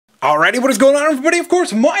Alrighty, what is going on, everybody? Of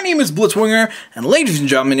course, my name is Blitzwinger, and ladies and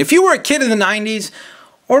gentlemen, if you were a kid in the 90s,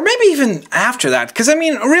 or maybe even after that, because I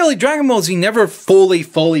mean, really, Dragon Ball Z never fully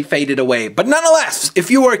faded away, but nonetheless,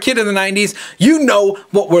 if you were a kid in the 90s, you know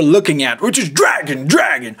what we're looking at, which is Dragon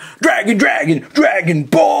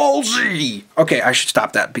Ball Z! Okay, I should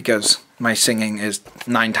stop that, because my singing is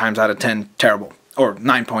 9 times out of 10 terrible, or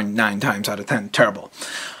 9.9 times out of 10 terrible.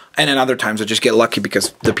 And then other times I just get lucky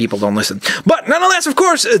because the people don't listen. But nonetheless, of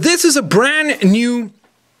course, this is a brand new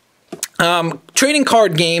trading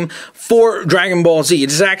card game for Dragon Ball Z.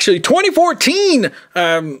 It is actually 2014.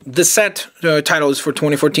 The set title is for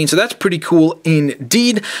 2014, so that's pretty cool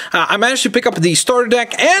indeed. I managed to pick up the starter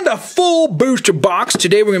deck and a full booster box.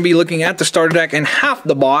 Today we're going to be looking at the starter deck and half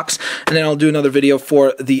the box, and then I'll do another video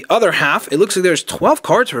for the other half. It looks like there's 12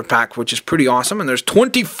 cards per pack, which is pretty awesome, and there's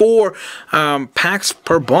 24 packs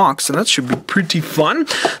per box, so that should be pretty fun.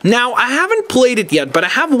 Now, I haven't played it yet, but I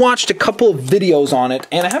have watched a couple of videos on it,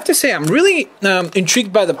 and I have to say I'm really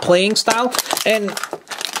intrigued by the playing style, and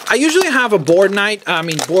I usually have a board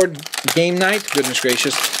game night, goodness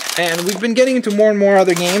gracious, and we've been getting into more and more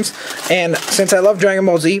other games, and since I love Dragon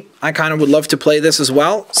Ball Z, I kind of would love to play this as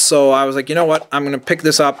well, so I was like, you know what, I'm going to pick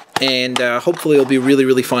this up, and hopefully it'll be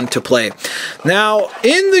really fun to play. Now,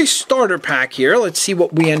 in the starter pack here, let's see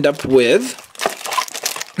what we end up with.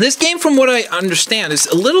 This game, from what I understand, is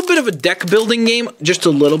a little bit of a deck building game, just a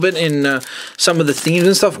little bit in some of the themes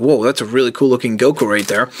and stuff. Whoa, that's a really cool looking Goku right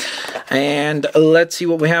there. And let's see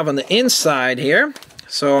what we have on the inside here.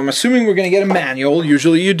 So I'm assuming we're going to get a manual.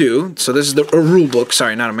 Usually you do. So this is a rule book.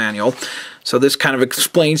 Sorry, not a manual. So this kind of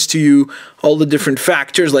explains to you all the different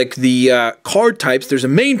factors, like the card types. There's a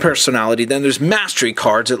main personality, then there's mastery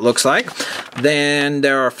cards, it looks like. Then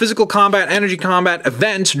there are physical combat, energy combat,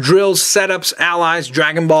 events, drills, setups, allies,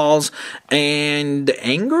 Dragon Balls, and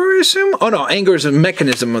anger, I assume? Oh no, anger is a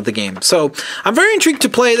mechanism of the game. So I'm very intrigued to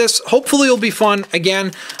play this. Hopefully it'll be fun.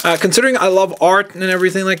 Again, considering I love art and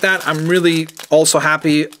everything like that, I'm really also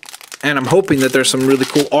happy. And I'm hoping that there's some really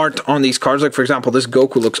cool art on these cards. Like, for example, this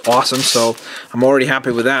Goku looks awesome, so I'm already happy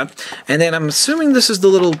with that. And then I'm assuming this is the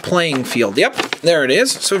little playing field. Yep, there it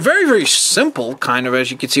is. So very simple, kind of, as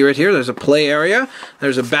you can see right here. There's a play area.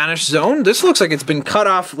 There's a banish zone. This looks like it's been cut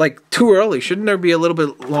off, like, too early. Shouldn't there be a little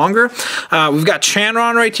bit longer? We've got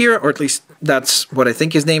Chanron right here, or at least that's what I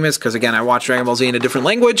think his name is, because, again, I watched Dragon Ball Z in a different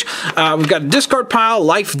language. We've got a discard pile,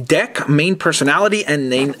 life deck, main personality,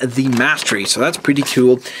 and then the mastery. So that's pretty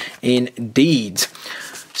cool indeed.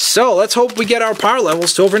 So let's hope we get our power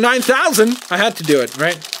levels to over 9,000. I had to do it,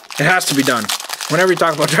 right? It has to be done. Whenever you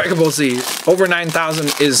talk about Dragon Ball Z, over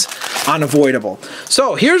 9,000 is unavoidable.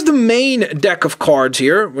 So here's the main deck of cards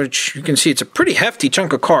here, which you can see it's a pretty hefty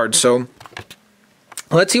chunk of cards. So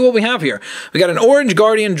let's see what we have here. We got an orange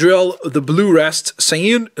Guardian Drill, the blue Rest,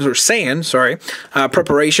 Saiyan,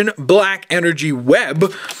 preparation, black Energy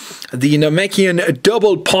Web, the Namekian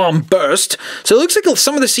Double Palm Burst. So it looks like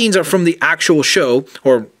some of the scenes are from the actual show,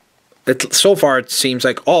 or so far it seems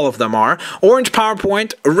like all of them are. Orange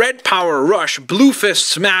PowerPoint, red Power Rush, blue Fist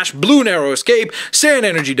Smash, blue Narrow Escape, Saiyan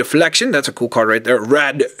Energy Deflection, that's a cool card right there,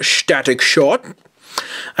 red Static Shot,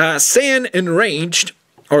 Saiyan Enraged,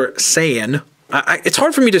 or Saiyan. It's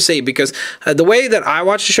hard for me to say because the way that I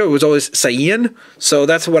watched the show, it was always Saiyan, so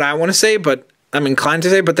that's what I want to say, but I'm inclined to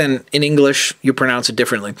say, but then in English, you pronounce it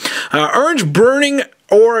differently. Orange Burning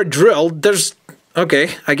Aura Drill,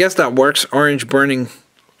 okay, I guess that works. Orange Burning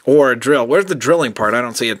Aura Drill. Where's the drilling part? I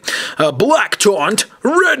don't see it. Black Taunt,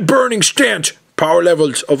 red Burning Stance, power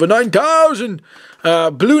levels over 9,000.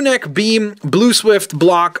 Blue Neck Beam, blue Swift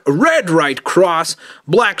Block, red Right Cross,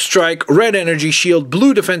 black Strike, red Energy Shield,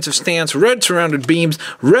 blue Defensive Stance, red Surrounded Beams,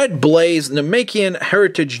 red Blaze, Namekian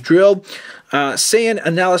Heritage Drill, Saiyan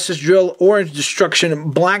Analysis Drill, orange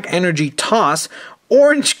Destruction, black Energy Toss,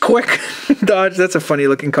 orange Quick Dodge, that's a funny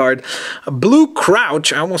looking card, blue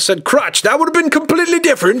Crouch, I almost said Crutch, that would have been completely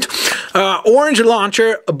different, orange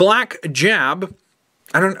Launcher, black Jab,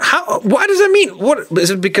 why does that mean? What is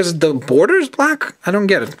it, because the border is black? I don't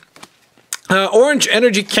get it. Orange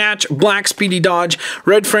Energy Catch, black Speedy Dodge,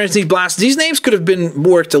 red Frenzy Blast. These names could have been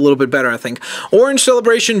worked a little bit better, I think. Orange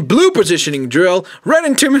Celebration, blue Positioning Drill, red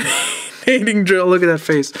Intimidating Drill, look at that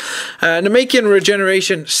face. Namekian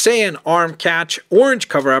Regeneration, Saiyan Arm Catch, orange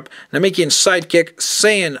Cover Up, Namekian Sidekick,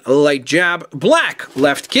 Saiyan Light Jab, black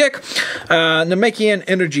Left Kick, Namekian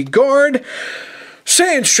Energy Guard,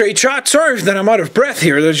 Saying straight shot. Sorry that I'm out of breath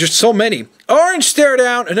here. There's just so many. Orange stare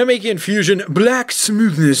down, and Namekian fusion. Black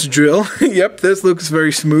smoothness drill. Yep, this looks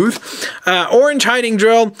very smooth. Orange hiding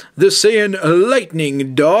drill. The Saiyan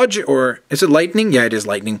lightning dodge, or is it lightning? Yeah, it is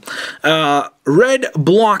lightning. Red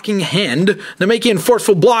blocking hand. Namekian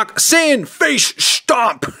forceful block. Saiyan face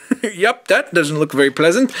stomp. Yep, that doesn't look very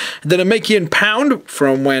pleasant. The Namekian pound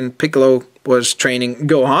from when Piccolo was training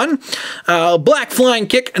Gohan. Black flying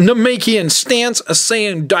kick, Namekian stance, a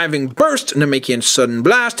Saiyan diving burst, Namekian sudden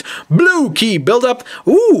blast, blue key buildup.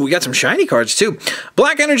 Ooh, we got some shiny cards too.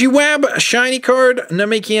 Black energy web, shiny card,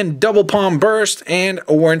 Namekian double palm burst, and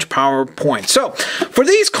orange power point. So for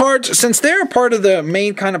these cards, since they're part of the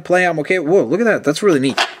main kind of play, I'm okay. Whoa, look at that. That's really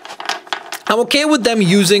neat. I'm okay with them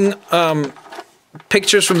using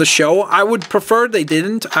pictures from the show. I would prefer they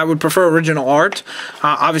didn't. I would prefer original art.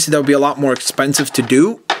 Obviously, that would be a lot more expensive to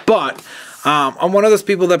do, but I'm one of those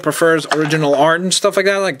people that prefers original art and stuff like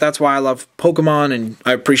that. Like, that's why I love Pokemon, and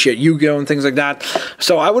I appreciate Yu-Gi-Oh! And things like that.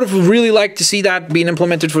 So I would have really liked to see that being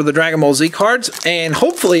implemented for the Dragon Ball Z cards, and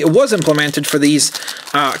hopefully it was implemented for these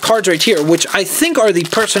cards right here, which I think are the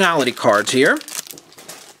personality cards here.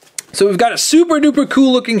 So we've got a super duper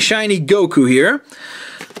cool looking shiny Goku here.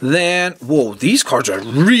 Then, whoa, these cards are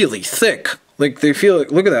really thick. Like, they feel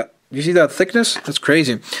like, look at that. You see that thickness? That's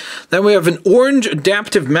crazy. Then we have an orange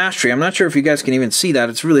adaptive mastery. I'm not sure if you guys can even see that.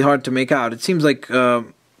 It's really hard to make out. It seems like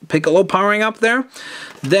Piccolo powering up there.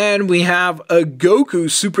 Then we have a Goku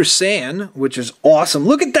Super Saiyan, which is awesome.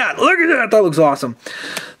 Look at that. Look at that. That looks awesome.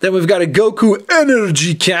 Then we've got a Goku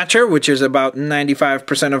Energy Catcher, which is about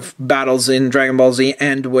 95% of battles in Dragon Ball Z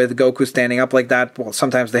end with Goku standing up like that. Well,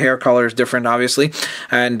 sometimes the hair color is different, obviously,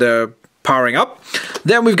 and powering up.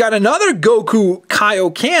 Then we've got another Goku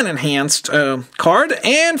Kaioken enhanced card.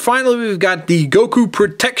 And finally, we've got the Goku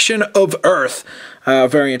Protection of Earth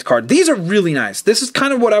variant card. These are really nice. This is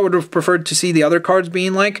kind of what I would have preferred to see the other cards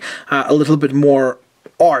being like. A little bit more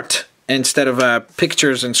art instead of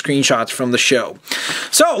pictures and screenshots from the show.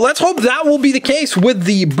 So let's hope that will be the case with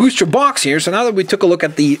the booster box here. So now that we took a look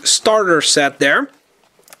at the starter set there,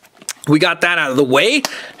 we got that out of the way.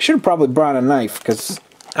 Should have probably brought a knife because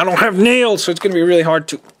I don't have nails, so it's going to be really hard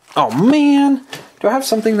to... Oh, man. Do I have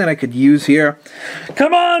something that I could use here?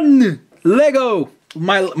 Come on! Lego!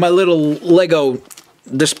 My little Lego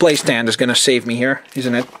display stand is going to save me here,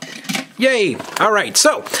 isn't it? Yay! Alright,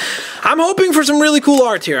 so I'm hoping for some really cool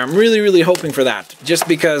art here. I'm really, really hoping for that. Just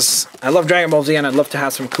because I love Dragon Ball Z and I'd love to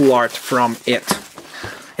have some cool art from it.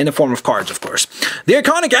 In the form of cards, of course. The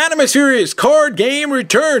iconic anime series card game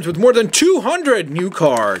returns with more than 200 new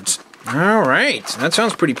cards. Alright, that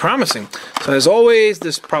sounds pretty promising. So as always,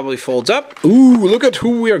 this probably folds up. Ooh, look at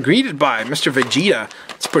who we are greeted by. Mr. Vegeta.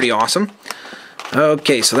 That's pretty awesome.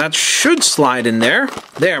 Okay, so that should slide in there.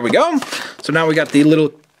 There we go. So now we got the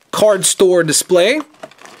little card store display.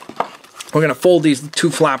 We're going to fold these two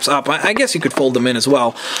flaps up. I guess you could fold them in as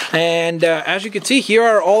well. And as you can see, here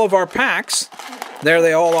are all of our packs. There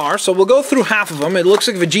they all are. So we'll go through half of them. It looks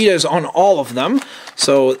like Vegeta is on all of them.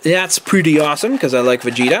 So that's pretty awesome because I like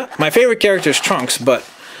Vegeta. My favorite character is Trunks, but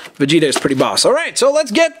Vegeta is pretty boss. Alright, so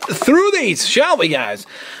let's get through these, shall we, guys?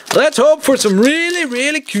 Let's hope for some really,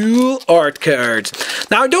 really cool art cards.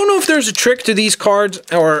 Now, I don't know if there's a trick to these cards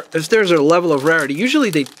or if there's a level of rarity.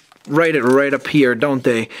 Usually they write it right up here, don't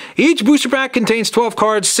they? Each booster pack contains 12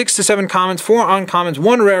 cards, 6 to 7 commons, 4 uncommons,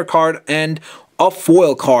 1 rare card, and a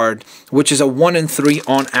foil card, which is a 1 in 3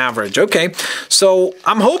 on average. Okay, so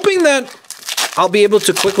I'm hoping that I'll be able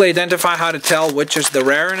to quickly identify how to tell which is the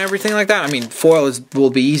rare and everything like that. I mean, foil will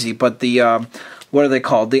be easy, but the, what are they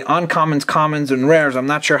called? The uncommons, commons, and rares, I'm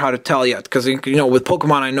not sure how to tell yet. Because, you know, with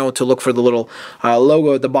Pokemon, I know to look for the little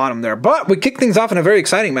logo at the bottom there. But we kick things off in a very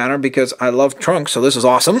exciting manner because I love Trunks, so this is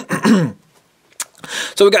awesome.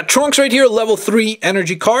 So we got Trunks right here, level 3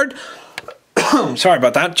 energy card. Sorry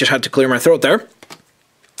about that, just had to clear my throat there.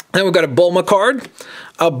 Then we've got a Bulma card,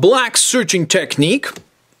 a black searching technique,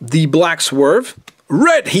 the black swerve,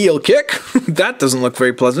 red heel kick, that doesn't look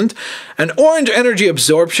very pleasant, an orange energy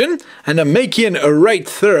absorption, and a making a right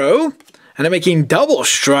throw, and a making double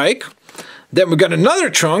strike. Then we've got another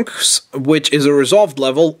Trunks, which is a resolved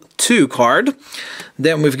level 2 card.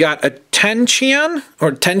 Then we've got a Tenchian,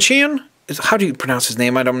 or Tenchian. How do you pronounce his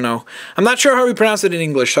name? I don't know. I'm not sure how we pronounce it in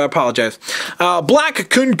English, so I apologize. Black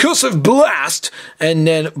Concussive Blast, and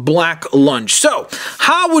then Black Lunge. So,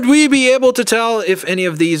 how would we be able to tell if any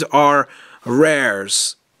of these are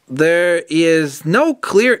rares? There is no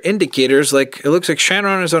clear indicators. Like, it looks like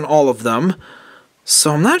Shenron is on all of them.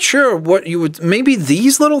 So, I'm not sure what you would... Maybe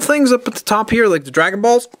these little things up at the top here, like the Dragon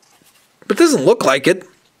Balls? But it doesn't look like it.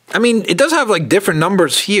 I mean, it does have, like, different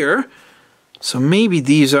numbers here. So maybe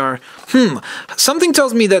these are... Something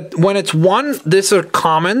tells me that when it's one, these are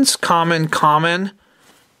commons. Common.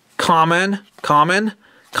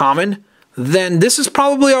 Then this is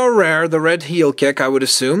probably our rare, the red heel kick, I would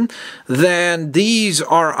assume. Then these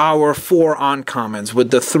are our 4 uncommons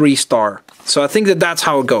with the 3-star. So I think that that's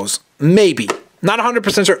how it goes. Maybe. Not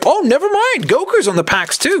 100% sure. Oh, never mind. Goku's on the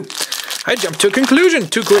packs too. I jumped to a conclusion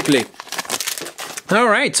too quickly.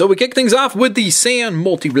 Alright, so we kick things off with the Saiyan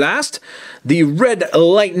Multi-Blast, the Red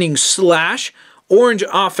Lightning Slash, Orange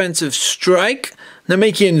Offensive Strike,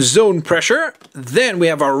 Namekian Zone Pressure. Then we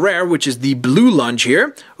have our rare, which is the Blue Lunge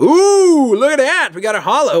here. Ooh, look at that. We got a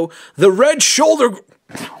holo. The Red Shoulder...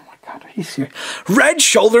 Oh my god, are you serious? Red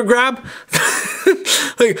Shoulder Grab?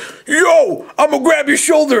 Like, yo, I'm gonna grab your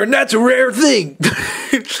shoulder and that's a rare thing.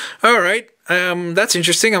 Alright, that's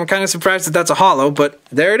interesting. I'm kind of surprised that that's a holo, but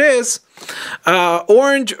there it is.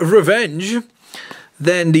 Orange Revenge.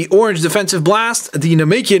 Then the Orange Defensive Blast, the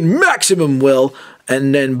Namekian Maximum Will,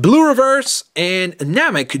 and then Blue Reverse, and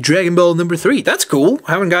Namek Dragon Ball number 3. That's cool.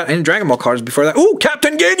 I haven't got any Dragon Ball cards before that. Ooh,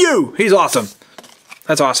 Captain Ginyu! He's awesome.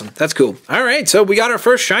 That's awesome. That's cool. Alright, so we got our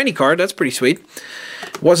first shiny card. That's pretty sweet.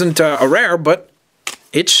 Wasn't a rare, but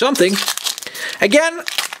it's something. Again,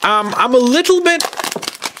 I'm a little bit...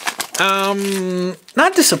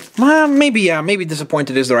 maybe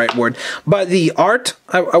disappointed is the right word. But the art,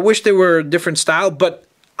 I wish they were a different style, but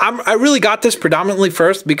I really got this predominantly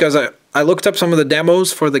first because I looked up some of the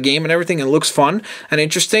demos for the game and everything, and it looks fun and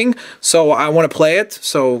interesting, so I want to play it,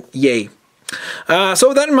 so yay. So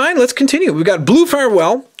with that in mind, let's continue. We've got Blue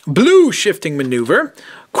Farewell, Blue Shifting Maneuver,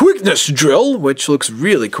 Quickness Drill, which looks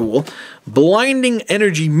really cool, Blinding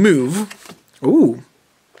Energy Move, ooh.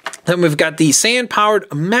 Then we've got the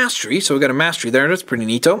Sand-Powered Mastery, so we've got a Mastery there, that's pretty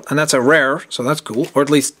neato, and that's a rare, so that's cool, or at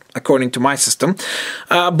least according to my system.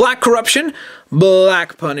 Black Corruption,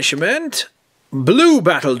 Black Punishment, Blue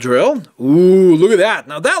Battle Drill, ooh, look at that,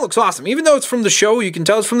 now that looks awesome, even though it's from the show, you can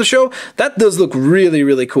tell it's from the show, that does look really,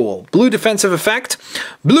 really cool. Blue Defensive Effect,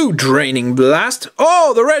 Blue Draining Blast,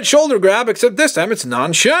 oh, the Red Shoulder Grab, except this time it's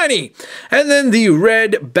non-shiny, and then the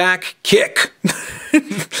Red Back Kick.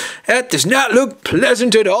 That does not look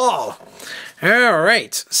pleasant at all.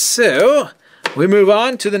 Alright, so we move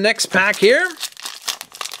on to the next pack here.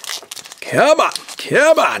 Come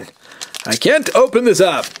on. I can't open this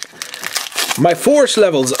up. My force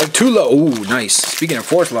levels are too low. Ooh, nice. Speaking of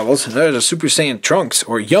force levels, there's a Super Saiyan Trunks,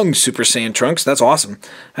 or Young Super Saiyan Trunks. That's awesome.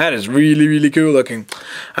 That is really, really cool looking.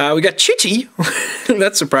 We got Chichi.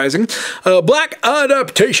 That's surprising. Black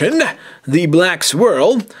Adaptation, the Black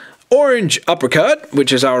Swirl, Orange Uppercut,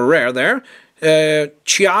 which is our rare there.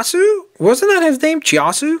 Chiasu? Wasn't that his name?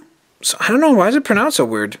 Chiasu? So, I don't know, why is it pronounced so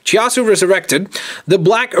weird? Chiasu Resurrected. The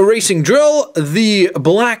Black Erasing Drill. The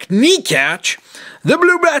Black Knee Catch. The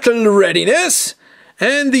Blue Battle Readiness.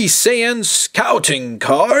 And the Saiyan Scouting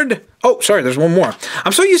card. Oh, sorry, there's one more.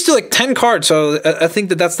 I'm so used to like 10 cards, so I think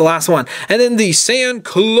that that's the last one. And then the Saiyan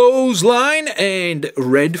Clothesline and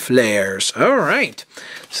Red Flares. All right.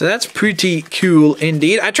 So that's pretty cool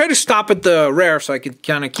indeed. I try to stop at the rare so I could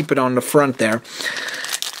kind of keep it on the front there.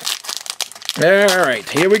 Alright,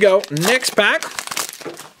 here we go. Next pack.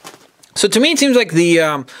 So to me it seems like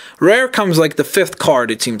the rare comes like the 5th card,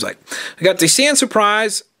 it seems like. I got the Saiyan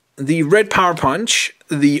Surprise, the Red Power Punch,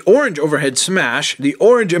 the Orange Overhead Smash, the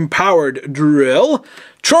Orange Empowered Drill,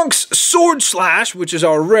 Trunks Sword Slash, which is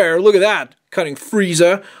our rare. Look at that. Cutting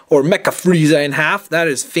Frieza, or Mecha Frieza in half. That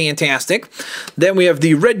is fantastic. Then we have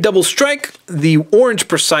the Red Double Strike, the Orange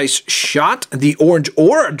Precise Shot, the Orange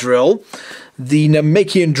Aura Drill, the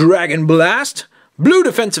Namekian Dragon Blast, Blue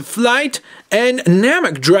Defensive Flight, and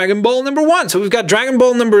Namek Dragon Ball number 1. So we've got Dragon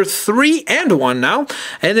Ball number 3 and 1 now.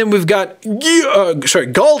 And then we've got,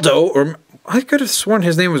 Galdo, or I could have sworn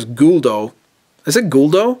his name was Guldo. Is it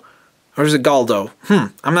Guldo? Or is it Galdo?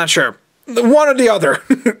 I'm not sure. One or the other.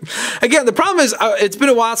 Again, the problem is it's been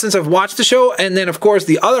a while since I've watched the show, and then of course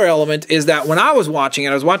the other element is that when I was watching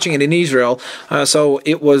it, I was watching it in Israel, so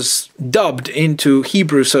it was dubbed into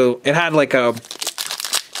Hebrew, so it had like a...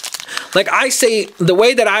 Like I say, the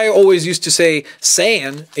way that I always used to say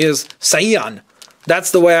Saiyan is Saiyan.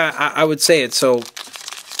 That's the way I would say it, so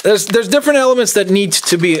there's different elements that need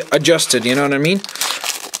to be adjusted, you know what I mean?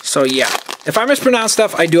 So yeah. If I mispronounce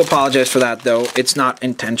stuff, I do apologize for that, though. It's not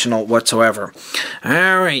intentional whatsoever.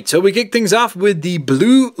 Alright, so we kick things off with the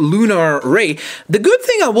Blue Lunar Ray. The good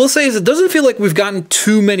thing I will say is it doesn't feel like we've gotten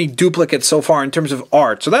too many duplicates so far in terms of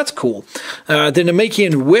art, so that's cool. The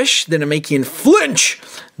Namekian Wish, the Namekian Flinch,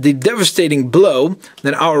 the Devastating Blow.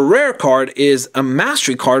 Then our rare card is a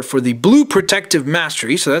Mastery card for the Blue Protective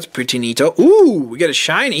Mastery, so that's pretty neato. Ooh, we get a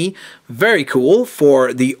shiny. very cool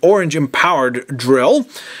for the orange empowered drill,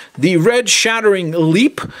 the red shattering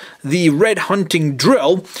leap, the red hunting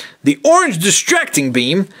drill, the orange distracting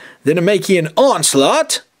beam, the Namekian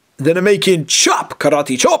onslaught, the Namekian chop,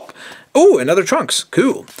 karate chop. Oh, another Trunks,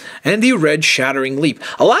 cool. And the red shattering leap.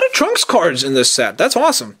 A lot of Trunks cards in this set. That's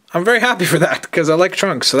awesome. I'm very happy for that because I like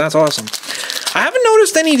Trunks, so that's awesome. I haven't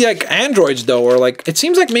noticed any like androids though, or like it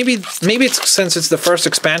seems like maybe it's since it's the first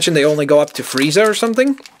expansion they only go up to Frieza or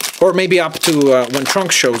something, or maybe up to when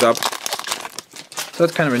Trunks shows up. So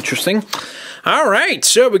that's kind of interesting. All right,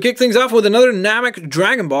 so we kick things off with another Namek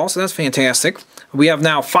Dragon Ball, so that's fantastic. We have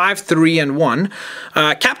now 5, 3, and 1.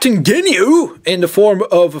 Captain Ginyu in the form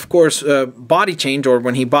of course, body change, or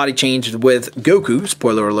when he body changed with Goku,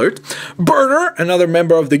 spoiler alert. Burner, another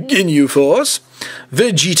member of the Ginyu Force.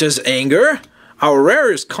 Vegeta's Anger. Our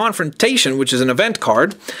rarest Confrontation, which is an event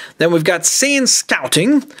card. Then we've got Saiyan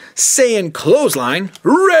Scouting, Saiyan Clothesline,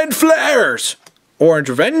 Red Flares, Orange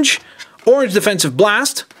Revenge, Orange Defensive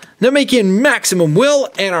Blast, Namekian Maximum Will,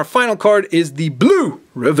 and our final card is the Blue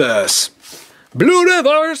Reverse. Blue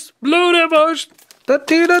Reverse, Blue Reverse. Da,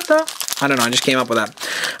 da, da, da. I don't know, I just came up with that.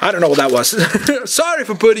 I don't know what that was. Sorry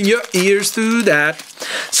for putting your ears through that.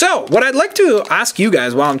 So, what I'd like to ask you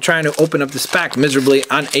guys while I'm trying to open up this pack, miserably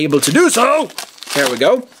unable to do so. There we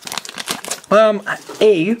go.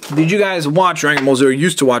 A, did you guys watch Dragon Ball Z or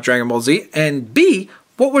used to watch Dragon Ball Z? And B,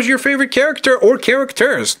 what was your favorite character or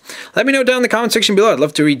characters? Let me know down in the comment section below. I'd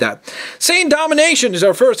love to read that. Saiyan Domination is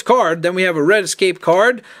our first card. Then we have a red escape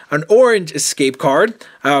card, an orange escape card,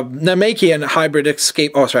 Namekian hybrid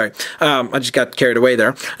escape. Oh, sorry. I just got carried away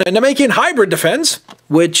there. Namekian hybrid defense,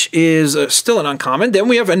 which is still an uncommon. Then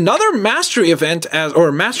we have another mastery event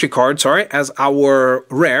or mastery card, sorry, as our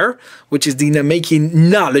rare, which is the Namekian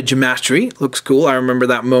knowledge mastery. Looks cool. I remember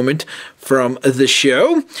that moment from the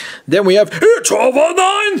show. Then we have it's over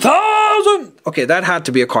 9,000. Okay, that had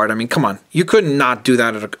to be a card. I mean, come on. You couldn't not do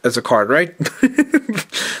that as a card, right?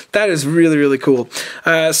 That is really, really cool.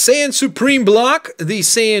 Saiyan Supreme Block, the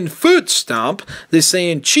Saiyan Foot Stomp, the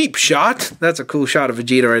Saiyan Cheap Shot. That's a cool shot of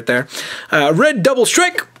Vegeta right there. Red Double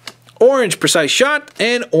Strike, Orange Precise Shot,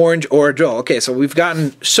 and Orange Orajol. Okay, so we've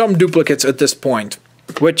gotten some duplicates at this point,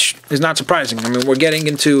 which is not surprising. I mean, we're getting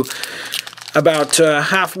into about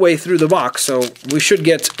halfway through the box, so we should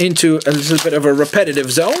get into a little bit of a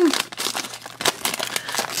repetitive zone.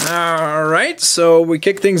 Alright, so we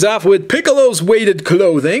kick things off with Piccolo's Weighted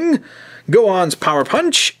Clothing, Gohan's Power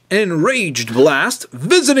Punch, Enraged Blast,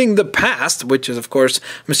 Visiting the Past, which is of course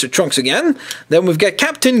Mr. Trunks again. Then we've got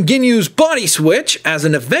Captain Ginyu's Body Switch as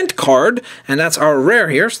an event card, and that's our rare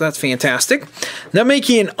here, so that's fantastic.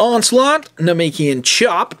 Namekian Onslaught, Namekian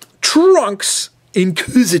Chop, Trunks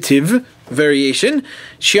Inquisitive Variation,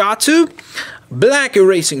 Shiatsu, Black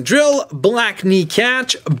Erasing Drill, Black Knee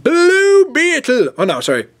Catch, Blue Beetle. Oh no,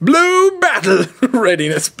 sorry. Blue Battle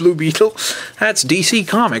Readiness, Blue Beetle. That's DC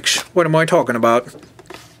Comics. What am I talking about?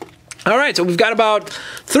 Alright, so we've got about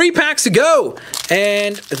 3 packs to go.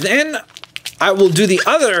 And then I will do the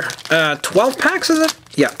other 12 packs, is it?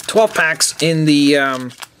 Yeah, 12 packs in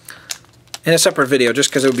the in a separate video, just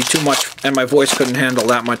because it would be too much and my voice couldn't handle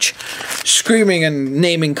that much screaming and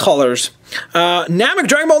naming colors. Namek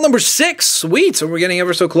Dragon Ball number 6, sweet, so we're getting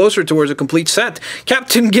ever so closer towards a complete set.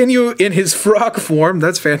 Captain Ginyu in his frog form,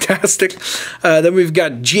 that's fantastic. Then we've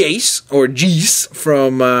got Jace, or Jeese,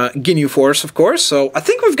 from Ginyu Force, of course. So I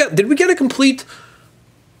think we've got, did we get a complete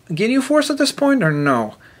Ginyu Force at this point, or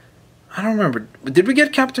no? I don't remember. Did we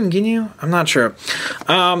get Captain Ginyu? I'm not sure.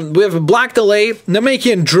 We have a Black Delay,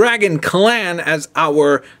 Namekian Dragon Clan as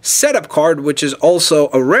our setup card, which is also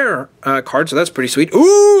a rare card, so that's pretty sweet.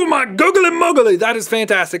 Ooh, my googly muggly! That is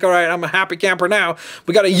fantastic. All right, I'm a happy camper now.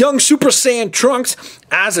 We got a young Super Saiyan Trunks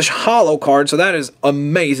as a holo card, so that is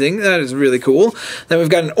amazing. That is really cool. Then we've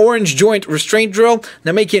got an Orange Joint Restraint Drill,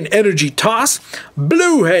 Namekian Energy Toss,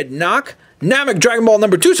 Blue Head Knock, Namek Dragon Ball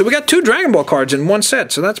number 2. So we got 2 Dragon Ball cards in one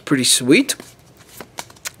set, so that's pretty sweet.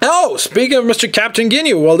 Oh, speaking of Mr. Captain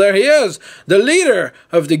Ginyu, well, there he is. The leader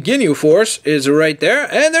of the Ginyu Force is right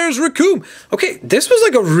there. And there's Recoome. Okay, this was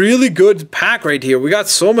like a really good pack right here. We got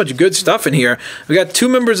so much good stuff in here. We got 2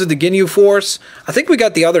 members of the Ginyu Force. I think we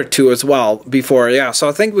got the other 2 as well before, yeah. So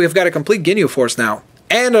I think we've got a complete Ginyu Force now.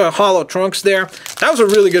 And a Holo Trunks there. That was a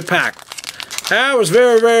really good pack. That was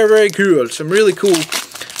very, very, very cool. Some really cool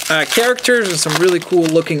characters and some really cool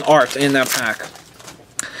looking art in that pack.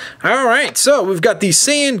 Alright, so we've got the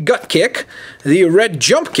Saiyan Gut Kick, the Red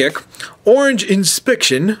Jump Kick, Orange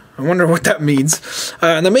Inspection. I wonder what that means.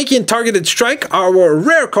 And the Making Targeted Strike. Our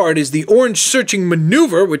rare card is the Orange Searching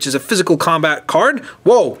Maneuver, which is a physical combat card.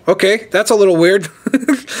 Whoa, okay, that's a little weird.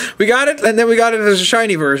 We got it, and then we got it as a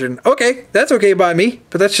shiny version. Okay, that's okay by me,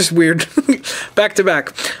 but that's just weird. Back to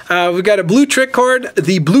back. We got a blue trick card,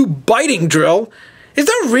 the Blue Biting Drill. Is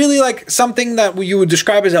that really like something that you would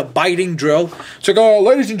describe as a biting drill? It's like,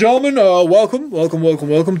 ladies and gentlemen,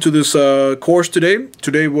 welcome to this course today.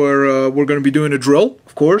 Today we're going to be doing a drill,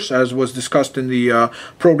 of course, as was discussed in the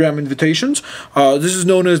program invitations. This is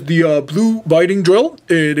known as the Blue Biting Drill.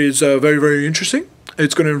 It is very, very interesting.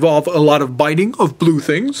 It's going to involve a lot of biting of blue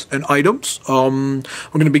things and items. We're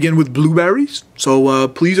going to begin with blueberries. So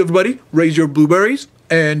please, everybody, raise your blueberries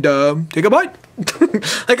and take a bite.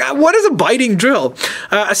 Like, what is a biting drill?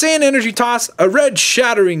 A Saiyan Energy Toss, a Red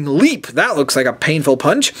Shattering Leap. That looks like a painful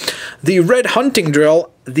punch. The Red Hunting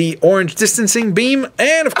Drill, the Orange Distancing Beam,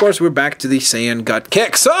 and of course we're back to the Saiyan Gut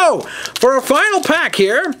Kick. So, for our final pack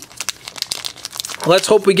here, let's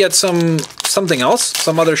hope we get something else.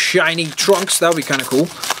 Some other shiny trunks. That would be kind of cool.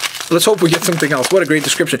 Let's hope we get something else. What a great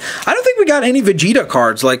description. I don't think we got any Vegeta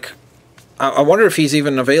cards, like... I wonder if he's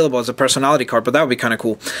even available as a personality card, but that would be kind of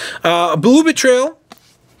cool. Blue Betrayal,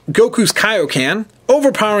 Goku's Kaioken,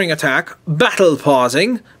 Overpowering Attack, Battle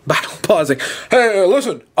Pausing. Hey,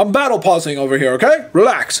 listen, I'm battle pausing over here, okay?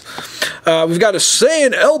 Relax. We've got a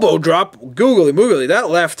Saiyan Elbow Drop, Googly Moogly. That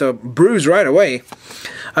left a bruise right away.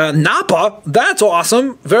 Nappa, that's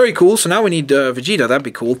awesome. Very cool. So now we need Vegeta. That'd be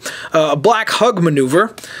cool. Black Hug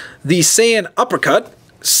Maneuver, the Saiyan Uppercut,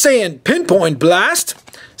 Saiyan Pinpoint Blast,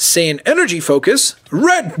 Saiyan Energy Focus,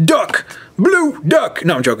 Red Duck, Blue Duck,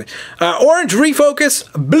 no, I'm joking, Orange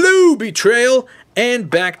Refocus, Blue Betrayal, and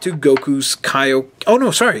back to Goku's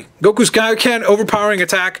Goku's Kaioken, Overpowering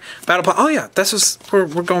Attack, Battle oh yeah,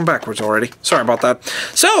 we're going backwards already, sorry about that.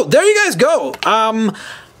 So, there you guys go.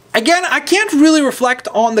 Again, I can't really reflect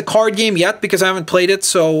on the card game yet because I haven't played it,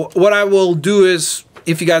 so what I will do is,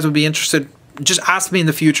 if you guys would be interested, just ask me in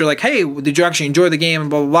the future, like, hey, did you actually enjoy the game, and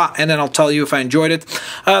blah, blah, blah, and then I'll tell you if I enjoyed it.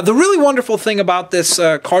 The really wonderful thing about this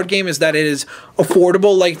card game is that it is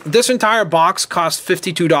affordable. Like, this entire box costs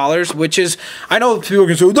 $52, which is, I know people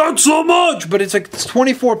can say, that's so much, but it's like, it's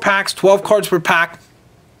 24 packs, 12 cards per pack.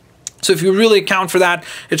 So if you really account for that,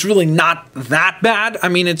 it's really not that bad. I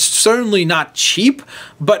mean, it's certainly not cheap,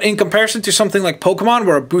 but in comparison to something like Pokemon,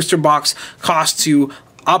 where a booster box costs you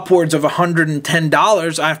upwards of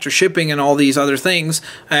 $110 after shipping and all these other things,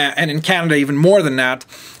 and in Canada even more than that.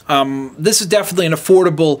 This is definitely an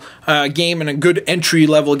affordable game and a good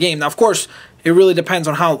entry-level game. Now, of course, it really depends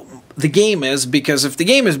on how the game is, because if the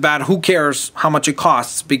game is bad, who cares how much it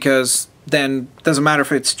costs, because then it doesn't matter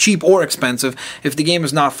if it's cheap or expensive. If the game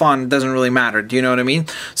is not fun, it doesn't really matter. Do you know what I mean?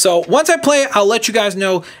 So once I play it, I'll let you guys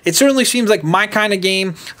know. It certainly seems like my kind of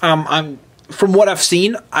game. From what I've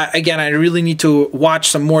seen, again, I really need to watch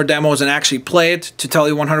some more demos and actually play it to tell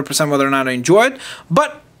you 100% whether or not I enjoy it.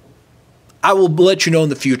 But I will let you know in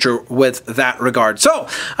the future with that regard. So,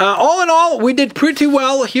 all in all, we did pretty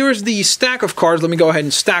well. Here's the stack of cards. Let me go ahead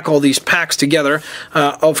and stack all these packs together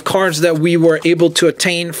of cards that we were able to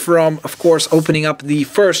attain from, of course, opening up the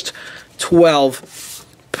first 12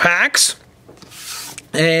 packs.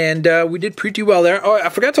 And we did pretty well there. Oh, I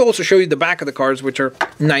forgot to also show you the back of the cards, which are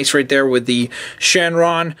nice right there with the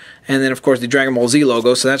Shenron, and then, of course, the Dragon Ball Z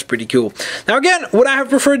logo, so that's pretty cool. Now, again, would I have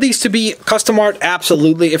preferred these to be custom art?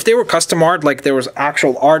 Absolutely. If they were custom art, like there was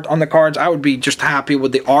actual art on the cards, I would be just happy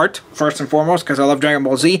with the art, first and foremost, because I love Dragon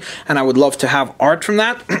Ball Z, and I would love to have art from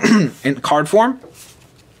that in card form.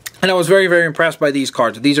 And I was very, very impressed by these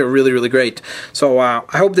cards. These are really, really great. So I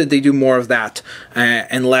hope that they do more of that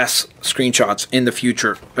and less screenshots in the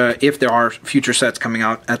future, if there are future sets coming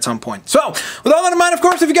out at some point. So, with all that in mind, of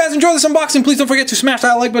course, if you guys enjoyed this unboxing, please don't forget to smash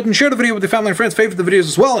that like button, share the video with your family and friends, favorite the videos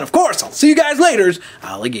as well, and of course, I'll see you guys later,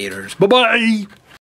 alligators. Bye-bye!